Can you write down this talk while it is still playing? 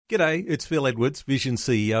G'day, it's Phil Edwards, Vision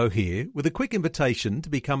CEO here, with a quick invitation to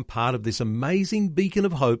become part of this amazing beacon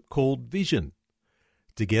of hope called Vision.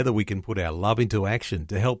 Together we can put our love into action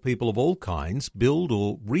to help people of all kinds build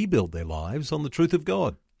or rebuild their lives on the truth of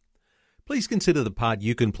God. Please consider the part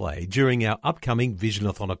you can play during our upcoming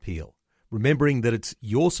Visionathon appeal, remembering that it's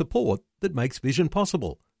your support that makes Vision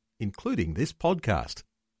possible, including this podcast.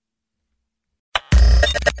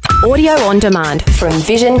 Audio on demand from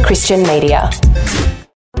Vision Christian Media.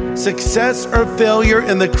 Success or failure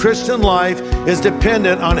in the Christian life is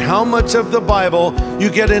dependent on how much of the Bible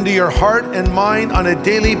you get into your heart and mind on a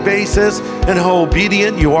daily basis and how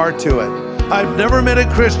obedient you are to it. I've never met a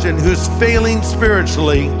Christian who's failing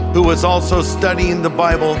spiritually who was also studying the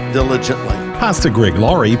Bible diligently. Pastor Greg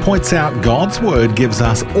Laurie points out God's Word gives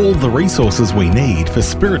us all the resources we need for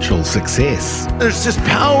spiritual success. There's just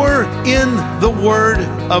power in the Word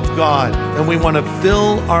of God, and we want to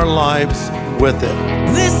fill our lives with it.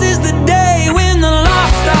 This is the day when the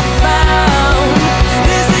lost are found.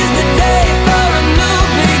 This is the day for a new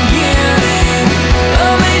beginning.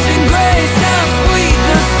 Amazing grace, how sweet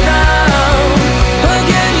the sound.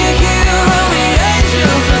 Again you hear all the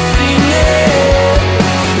angels are singing.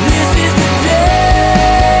 This is the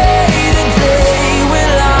day when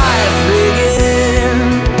life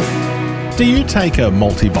begins. Do you take a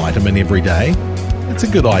multivitamin every day? It's a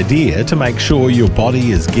good idea to make sure your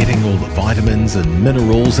body is getting all the vitamins and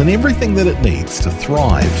minerals and everything that it needs to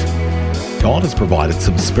thrive. God has provided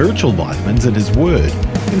some spiritual vitamins in His Word.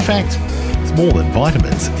 In fact, it's more than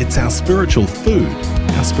vitamins, it's our spiritual food,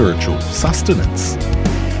 our spiritual sustenance.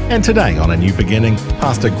 And today on A New Beginning,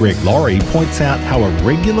 Pastor Greg Laurie points out how a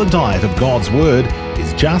regular diet of God's Word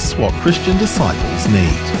is just what Christian disciples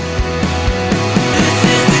need.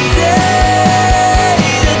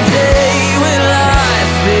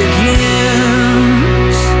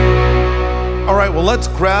 All right, well, let's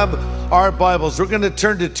grab our Bibles. We're going to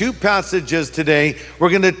turn to two passages today. We're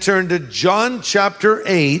going to turn to John chapter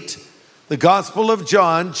 8, the Gospel of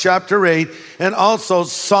John chapter 8, and also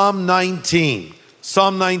Psalm 19.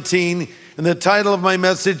 Psalm 19, and the title of my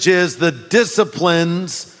message is The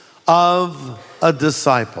Disciplines of a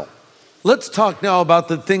Disciple. Let's talk now about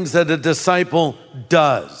the things that a disciple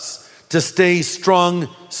does to stay strong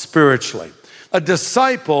spiritually. A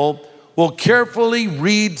disciple will carefully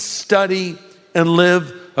read, study, and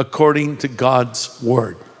live according to God's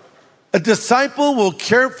Word. A disciple will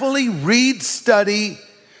carefully read, study,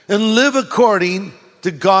 and live according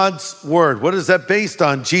to God's Word. What is that based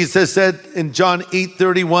on? Jesus said in John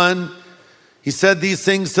 8:31, He said these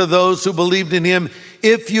things to those who believed in Him.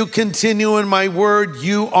 If you continue in my word,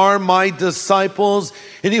 you are my disciples,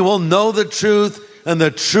 and you will know the truth, and the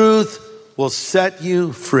truth will set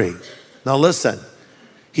you free. Now listen,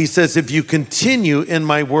 He says, if you continue in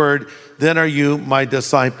my word, then are you my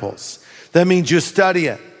disciples. That means you study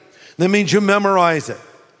it. That means you memorize it.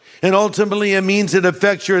 And ultimately, it means it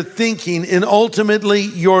affects your thinking and ultimately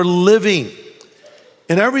your living.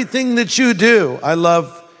 In everything that you do, I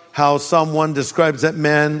love how Psalm 1 describes that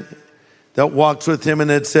man that walks with him,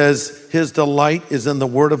 and it says, his delight is in the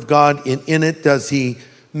word of God, and in it does he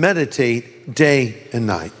meditate day and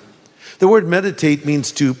night. The word meditate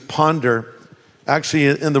means to ponder.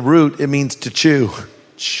 Actually, in the root, it means to chew.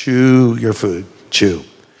 Chew your food. Chew.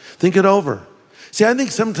 Think it over. See, I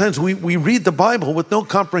think sometimes we read the Bible with no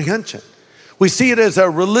comprehension. We see it as a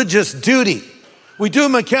religious duty. We do it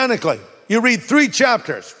mechanically. You read 3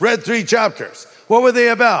 chapters, read 3 chapters. What were they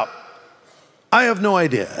about? I have no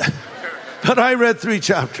idea. But I read 3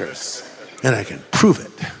 chapters, and I can prove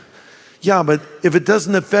it. Yeah, but if it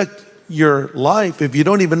doesn't affect your life, if you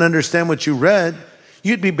don't even understand what you read,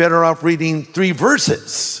 you'd be better off reading 3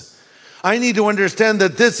 verses. I need to understand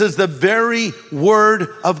that this is the very word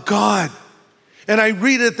of God. And I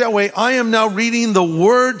read it that way. I am now reading the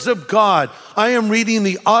words of God. I am reading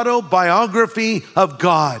the autobiography of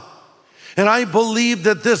God. And I believe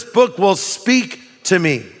that this book will speak to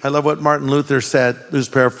me. I love what Martin Luther said, who's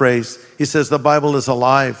paraphrased. He says, the Bible is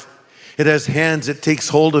alive. It has hands, it takes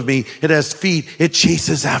hold of me. It has feet, it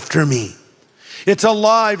chases after me. It's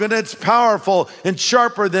alive and it's powerful and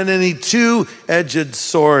sharper than any 2-edged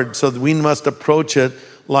sword. So we must approach it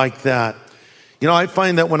like that. You know, I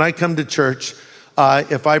find that when I come to church,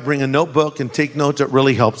 if I bring a notebook and take notes, it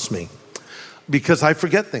really helps me because I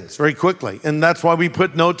forget things very quickly. And that's why we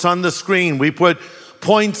put notes on the screen. We put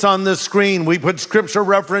points on the screen. We put scripture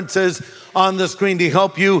references on the screen to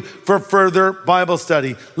help you for further Bible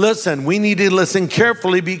study. Listen, we need to listen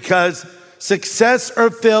carefully because success or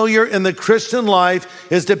failure in the Christian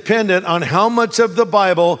life is dependent on how much of the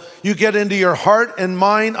Bible you get into your heart and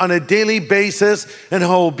mind on a daily basis and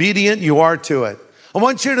how obedient you are to it. I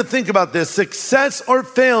want you to think about this. Success or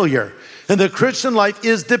failure in the Christian life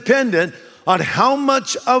is dependent on how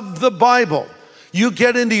much of the Bible you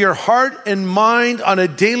get into your heart and mind on a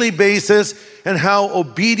daily basis and how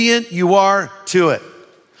obedient you are to it.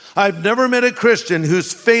 I've never met a Christian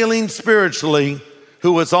who's failing spiritually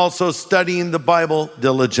who was also studying the Bible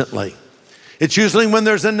diligently. It's usually when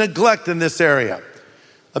there's a neglect in this area.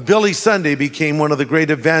 Billy Sunday became one of the great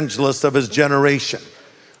evangelists of his generation.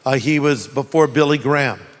 He was before Billy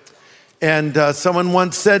Graham. And someone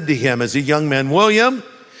once said to him as a young man, William,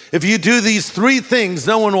 if you do these 3 things,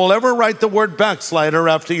 no one will ever write the word backslider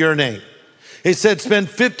after your name. He said, spend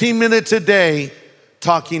 15 minutes a day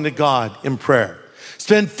talking to God in prayer.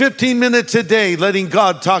 Spend 15 minutes a day letting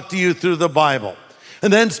God talk to you through the Bible.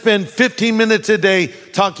 And then spend 15 minutes a day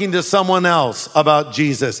talking to someone else about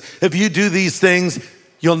Jesus. If you do these things,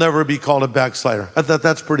 you'll never be called a backslider. I thought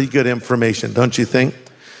that's pretty good information, don't you think?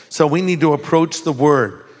 So we need to approach the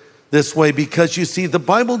word this way because you see, the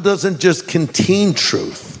Bible doesn't just contain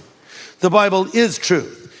truth. The Bible is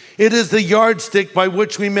truth. It is the yardstick by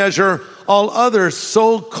which we measure all other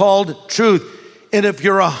so-called truth. And if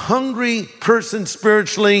you're a hungry person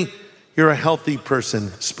spiritually, you're a healthy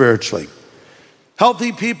person spiritually.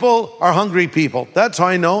 Healthy people are hungry people. That's how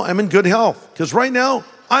I know I'm in good health. Because right now,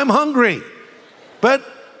 I'm hungry. But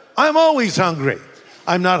I'm always hungry.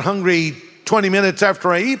 I'm not hungry 20 minutes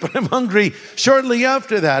after I eat, but I'm hungry shortly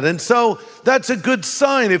after that. And so that's a good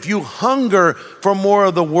sign if you hunger for more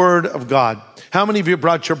of the Word of God. How many of you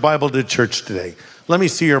brought your Bible to church today? Let me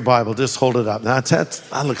see your Bible. Just hold it up.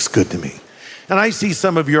 That looks good to me. And I see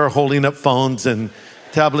some of you are holding up phones and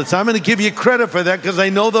tablets. I'm going to give you credit for that because I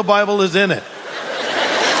know the Bible is in it.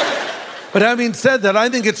 But having said that, I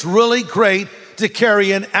think it's really great to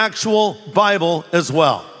carry an actual Bible as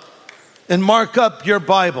well and mark up your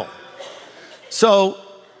Bible. So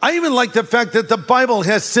I even like the fact that the Bible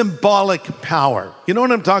has symbolic power. You know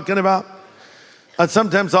what I'm talking about?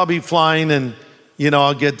 Sometimes I'll be flying and,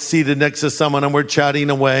 I'll get seated next to someone and we're chatting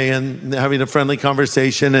away and having a friendly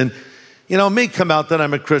conversation. And, it may come out that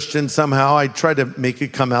I'm a Christian somehow. I try to make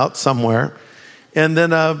it come out somewhere. And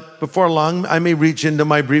then before long, I may reach into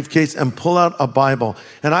my briefcase and pull out a Bible.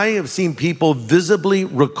 And I have seen people visibly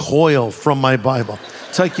recoil from my Bible.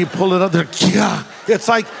 It's like you pull it out there. Yeah. It's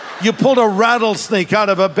like you pulled a rattlesnake out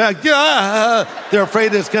of a bag. Yeah. They're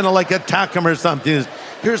afraid it's going to attack them or something.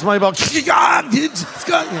 Here's my Bible.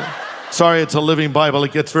 Sorry, it's a living Bible.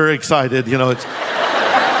 It gets very excited. It's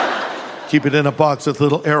keep it in a box with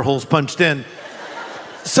little air holes punched in.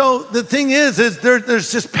 So the thing is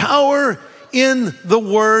there's just power in the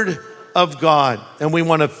Word of God, and we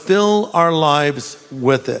want to fill our lives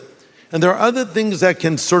with it. And there are other things that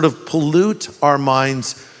can sort of pollute our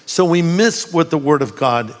minds so we miss what the Word of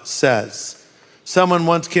God says. Someone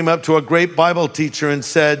once came up to a great Bible teacher and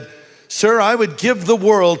said, "Sir, I would give the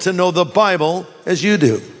world to know the Bible as you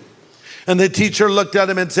do." And the teacher looked at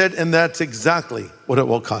him and said, "And that's exactly what it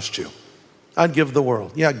will cost you." I'd give the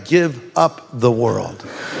world. Yeah, give up the world.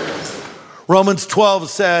 Romans 12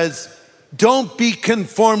 says, don't be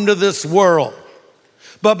conformed to this world,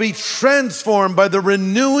 but be transformed by the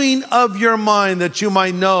renewing of your mind that you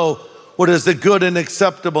might know what is the good and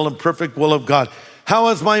acceptable and perfect will of God. How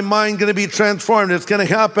is my mind going to be transformed? It's going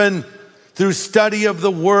to happen through study of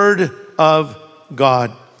the Word of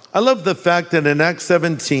God. I love the fact that in Acts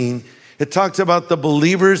 17, it talks about the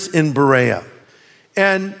believers in Berea.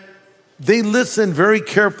 And they listened very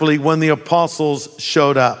carefully when the apostles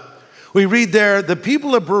showed up. We read there, the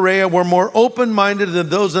people of Berea were more open-minded than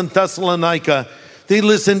those in Thessalonica. They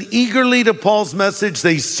listened eagerly to Paul's message.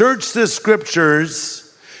 They searched the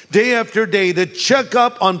scriptures day after day to check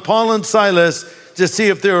up on Paul and Silas to see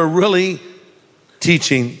if they were really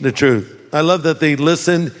teaching the truth. I love that they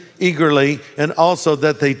listened eagerly and also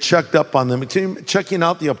that they checked up on them, checking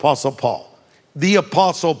out the Apostle Paul. The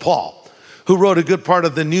Apostle Paul, who wrote a good part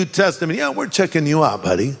of the New Testament. Yeah, we're checking you out,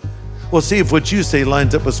 buddy. We'll see if what you say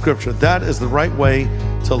lines up with Scripture. That is the right way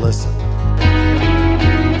to listen.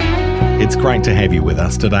 It's great to have you with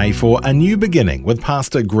us today for A New Beginning with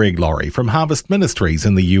Pastor Greg Laurie from Harvest Ministries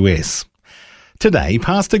in the US. Today,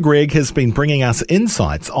 Pastor Greg has been bringing us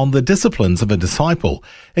insights on the disciplines of a disciple,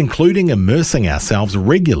 including immersing ourselves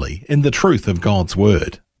regularly in the truth of God's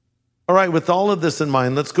Word. All right, with all of this in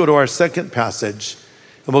mind, let's go to our second passage,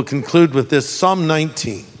 and we'll conclude with this, Psalm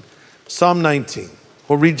 19. Psalm 19.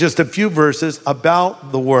 We'll read just a few verses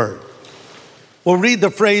about the Word. We'll read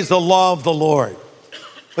the phrase, the law of the Lord.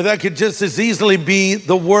 But that could just as easily be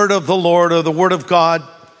the Word of the Lord or the Word of God.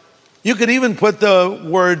 You could even put the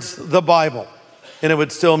words, the Bible, and it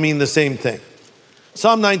would still mean the same thing.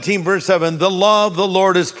 Psalm 19, verse 7, the law of the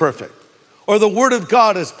Lord is perfect. or the Word of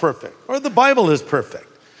God is perfect, or the Bible is perfect.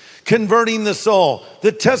 Converting the soul.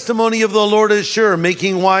 The testimony of the Lord is sure,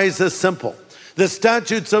 making wise the simple. The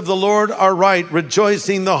statutes of the Lord are right,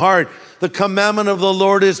 rejoicing the heart. The commandment of the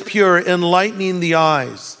Lord is pure, enlightening the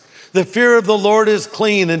eyes. The fear of the Lord is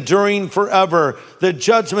clean, enduring forever. The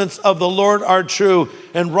judgments of the Lord are true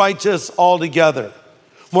and righteous altogether.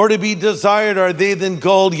 More to be desired are they than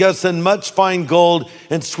gold, yes, and much fine gold,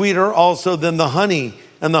 and sweeter also than the honey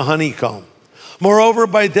and the honeycomb. Moreover,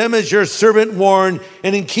 by them is your servant warned,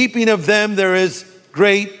 and in keeping of them there is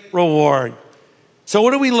great reward. So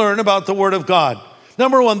what do we learn about the Word of God?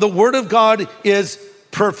 Number one, the Word of God is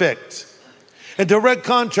perfect. In direct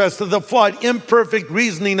contrast to the flawed, imperfect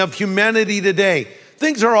reasoning of humanity today,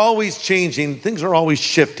 things are always changing. Things are always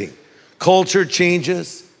shifting. Culture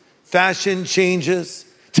changes. Fashion changes.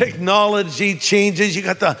 Technology changes. You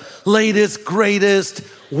got the latest, greatest,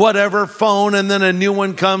 whatever phone, and then a new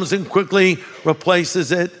one comes and quickly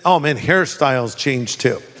replaces it. Oh man, hairstyles change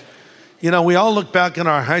too. You know, we all look back in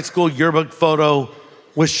our high school yearbook photo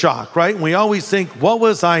with shock, right? And we always think, what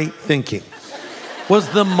was I thinking? Was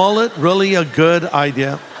the mullet really a good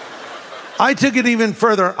idea? I took it even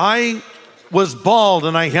further. I was bald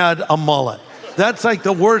and I had a mullet. That's like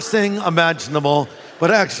the worst thing imaginable,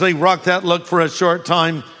 but I actually rocked that look for a short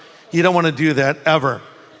time. You don't want to do that ever.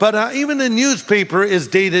 But even the newspaper is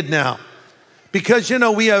dated now because, you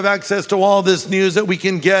know, we have access to all this news that we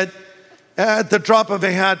can get at the drop of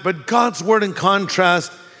a hat, but God's word in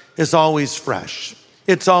contrast is always fresh.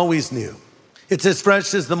 It's always new. It's as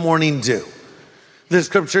fresh as the morning dew. The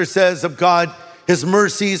scripture says of God, his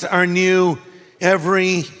mercies are new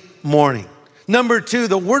every morning. Number two,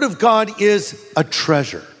 the word of God is a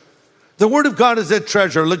treasure. The word of God is a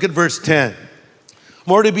treasure. Look at verse 10.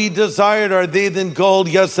 More to be desired are they than gold,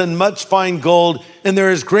 yes, and much fine gold, and there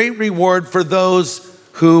is great reward for those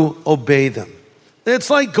who obey them. It's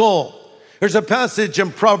like gold. There's a passage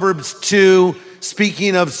in Proverbs 2,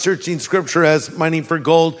 speaking of searching scripture as mining for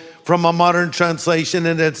gold, from a modern translation,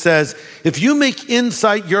 and it says, if you make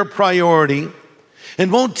insight your priority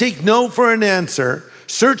and won't take no for an answer,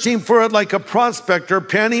 searching for it like a prospector,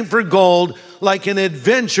 panning for gold like an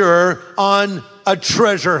adventurer on a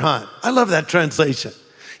treasure hunt. I love that translation.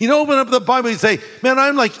 You know, open up the Bible, you say, man,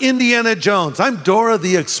 I'm like Indiana Jones. I'm Dora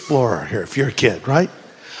the Explorer here, if you're a kid, right?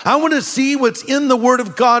 I want to see what's in the Word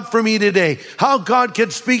of God for me today, how God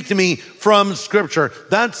can speak to me from Scripture.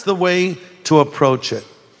 That's the way to approach it.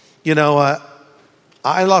 You know,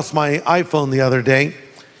 I lost my iPhone the other day,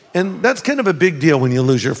 and that's kind of a big deal when you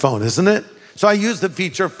lose your phone, isn't it? So I use the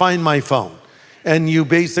feature Find My Phone, and you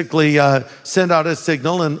basically send out a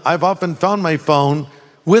signal, and I've often found my phone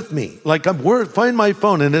with me. Like, find my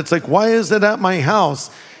phone, and it's like, why is it at my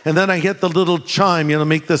house? And then I hit the little chime,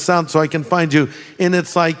 make the sound so I can find you, and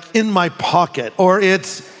it's like in my pocket, or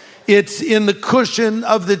it's in the cushion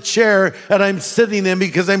of the chair that I'm sitting in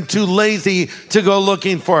because I'm too lazy to go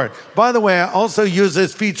looking for it. By the way, I also use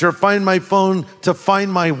this feature, Find My Phone, to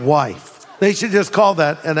find my wife. They should just call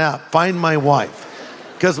that an app, Find My Wife.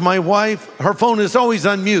 Because my wife, her phone is always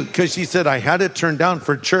on mute because she said I had it turned down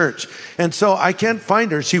for church. And so I can't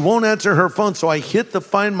find her. She won't answer her phone. So I hit the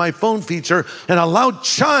Find My Phone feature and a loud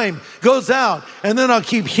chime goes out. And then I'll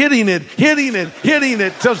keep hitting it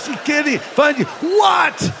till she can't find you.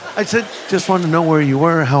 What? I said, just want to know where you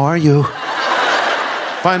were. How are you?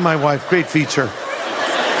 Find My Wife, great feature.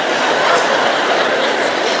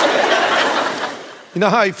 You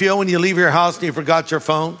know how you feel when you leave your house and you forgot your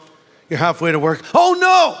phone? You're halfway to work. Oh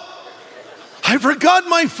no, I forgot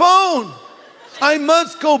my phone. I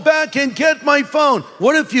must go back and get my phone.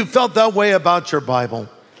 What if you felt that way about your Bible?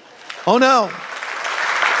 Oh no,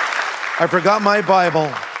 I forgot my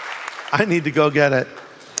Bible. I need to go get it.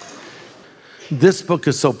 This book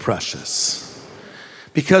is so precious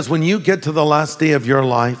because when you get to the last day of your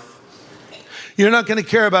life, you're not going to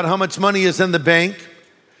care about how much money is in the bank.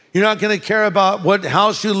 You're not going to care about what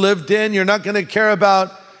house you lived in. You're not going to care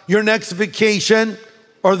about your next vacation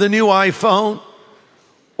or the new iPhone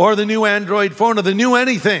or the new Android phone or the new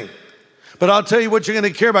anything. But I'll tell you what you're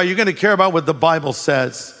going to care about. You're going to care about what the Bible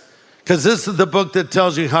says, because this is the book that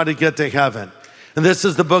tells you how to get to heaven. And this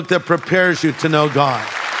is the book that prepares you to know God.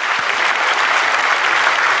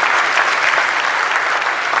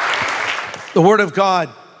 The Word of God,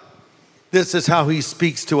 this is how he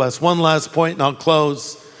speaks to us. One last point and I'll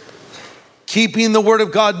close. Keeping the Word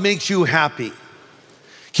of God makes you happy.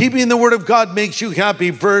 Keeping the Word of God makes you happy.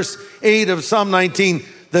 Verse 8 of Psalm 19,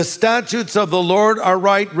 the statutes of the Lord are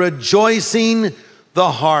right, rejoicing the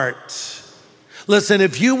heart. Listen,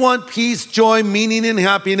 if you want peace, joy, meaning, and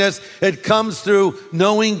happiness, it comes through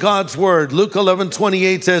knowing God's word. Luke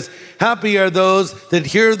 11:28 says, happy are those that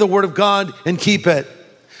hear the word of God and keep it.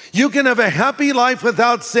 You can have a happy life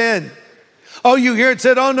without sin. Oh, you hear it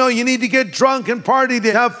said, oh no, you need to get drunk and party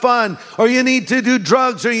to have fun, or you need to do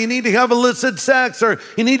drugs, or you need to have illicit sex, or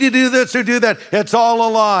you need to do this or do that. It's all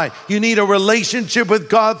a lie. You need a relationship with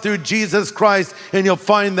God through Jesus Christ, and you'll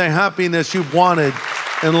find the happiness you've wanted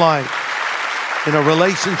in life, in a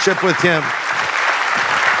relationship with Him.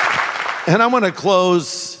 And I want to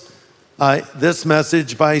close this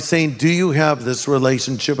message by saying, do you have this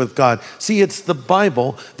relationship with God? See, it's the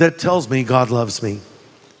Bible that tells me God loves me.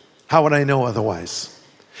 How would I know otherwise?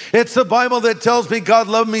 It's the Bible that tells me God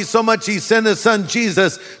loved me so much He sent His Son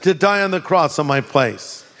Jesus to die on the cross in my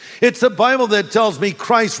place. It's the Bible that tells me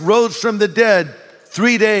Christ rose from the dead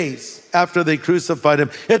 3 days after they crucified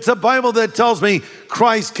Him. It's a Bible that tells me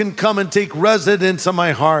Christ can come and take residence in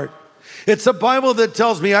my heart. It's a Bible that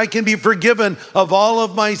tells me I can be forgiven of all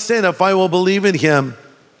of my sin if I will believe in Him.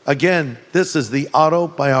 Again, this is the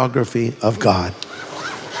autobiography of God.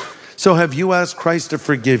 So have you asked Christ to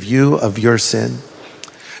forgive you of your sin?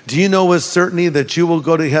 Do you know with certainty that you will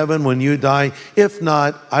go to heaven when you die? If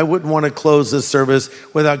not, I wouldn't want to close this service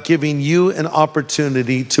without giving you an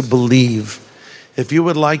opportunity to believe. If you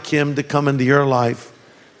would like Him to come into your life,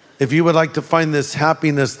 if you would like to find this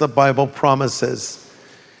happiness the Bible promises,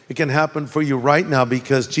 it can happen for you right now,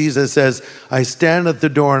 because Jesus says, I stand at the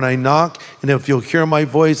door and I knock, and if you'll hear my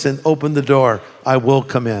voice and open the door, I will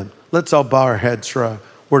come in. Let's all bow our heads for a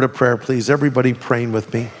word of prayer, please. Everybody praying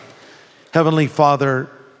with me. Heavenly Father,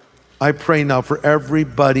 I pray now for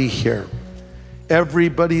everybody here,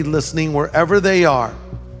 everybody listening wherever they are.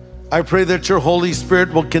 I pray that your Holy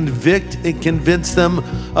Spirit will convict and convince them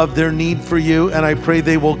of their need for you, and I pray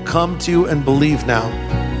they will come to you and believe now.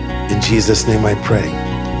 In Jesus' name I pray.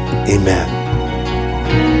 Amen.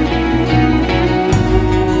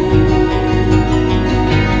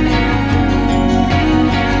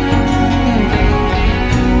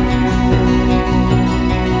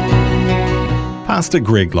 Pastor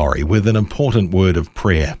Greg Laurie with an important word of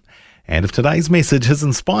prayer. And if today's message has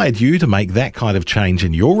inspired you to make that kind of change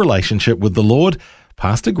in your relationship with the Lord,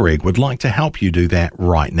 Pastor Greg would like to help you do that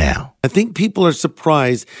right now. I think people are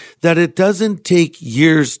surprised that it doesn't take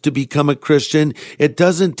years to become a Christian. It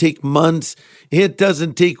doesn't take months. It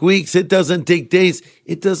doesn't take weeks. It doesn't take days.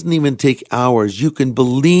 It doesn't even take hours. You can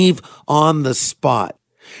believe on the spot.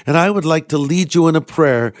 And I would like to lead you in a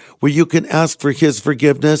prayer where you can ask for His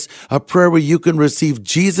forgiveness, a prayer where you can receive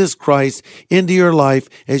Jesus Christ into your life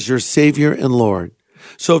as your Savior and Lord.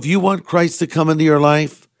 So if you want Christ to come into your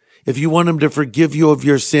life, if you want Him to forgive you of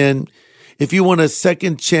your sin, if you want a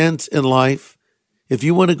second chance in life, if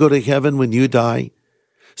you want to go to heaven when you die,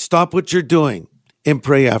 stop what you're doing and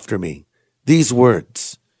pray after me. These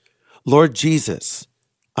words: Lord Jesus,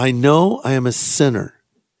 I know I am a sinner,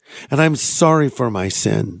 and I'm sorry for my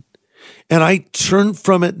sin, and I turn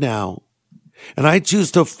from it now, and I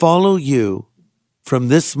choose to follow you from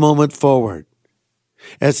this moment forward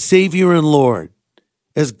as Savior and Lord,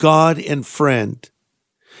 as God and friend.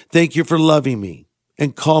 Thank you for loving me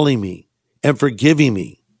and calling me and forgiving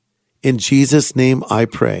me. In Jesus' name I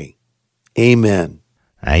pray. Amen.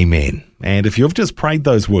 Amen. And if you've just prayed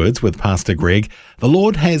those words with Pastor Greg, the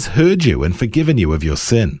Lord has heard you and forgiven you of your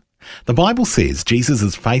sin. The Bible says Jesus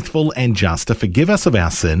is faithful and just to forgive us of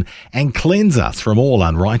our sin and cleanse us from all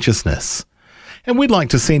unrighteousness. And we'd like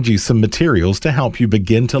to send you some materials to help you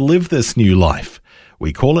begin to live this new life.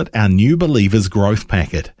 We call it our New Believers Growth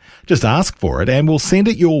Packet. Just ask for it and we'll send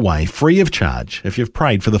it your way free of charge if you've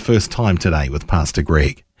prayed for the first time today with Pastor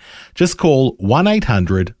Greg. Just call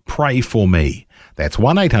 1-800-PRAY-FOR-ME. That's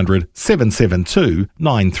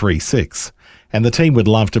 1-800-772-936. And the team would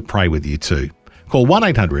love to pray with you too. Call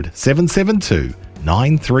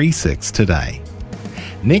 1-800-772-936 today.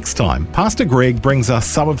 Next time, Pastor Greg brings us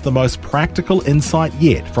some of the most practical insight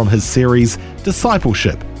yet from his series,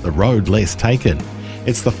 Discipleship, The Road Less Taken.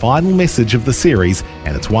 It's the final message of the series,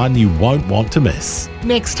 and it's one you won't want to miss.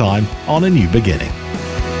 Next time on A New Beginning.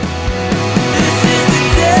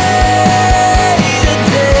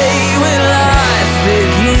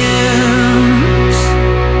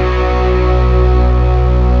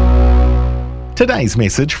 Today's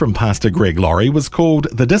message from Pastor Greg Laurie was called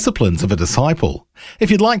The Disciplines of a Disciple. If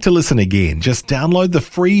you'd like to listen again, just download the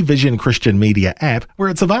free Vision Christian Media app where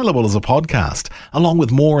it's available as a podcast, along with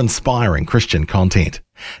more inspiring Christian content.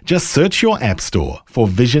 Just search your app store for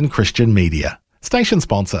Vision Christian Media. Station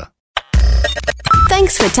sponsor.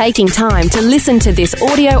 Thanks for taking time to listen to this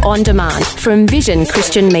audio on demand from Vision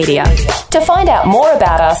Christian Media. To find out more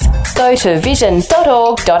about us, go to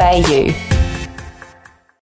vision.org.au.